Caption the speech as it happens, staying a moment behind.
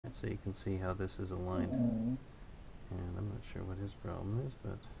so you can see how this is aligned. And I'm not sure what his problem is,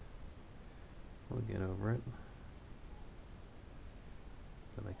 but we'll get over it.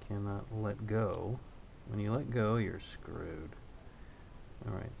 But I cannot let go. When you let go, you're screwed.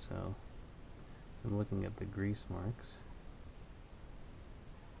 Alright, so I'm looking at the grease marks.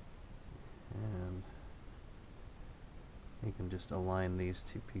 And you can just align these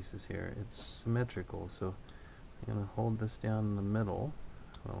two pieces here. It's symmetrical, so I'm going to hold this down in the middle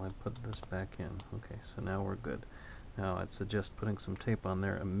while I put this back in. Okay, so now we're good. Now I'd suggest putting some tape on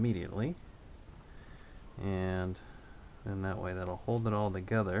there immediately, and then that way that'll hold it all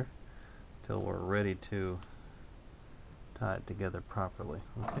together till we're ready to tie it together properly.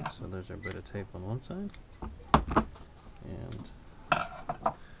 Okay, so there's our bit of tape on one side, and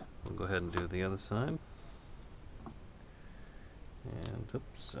we'll go ahead and do the other side. And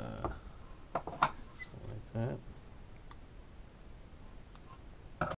oops, like that.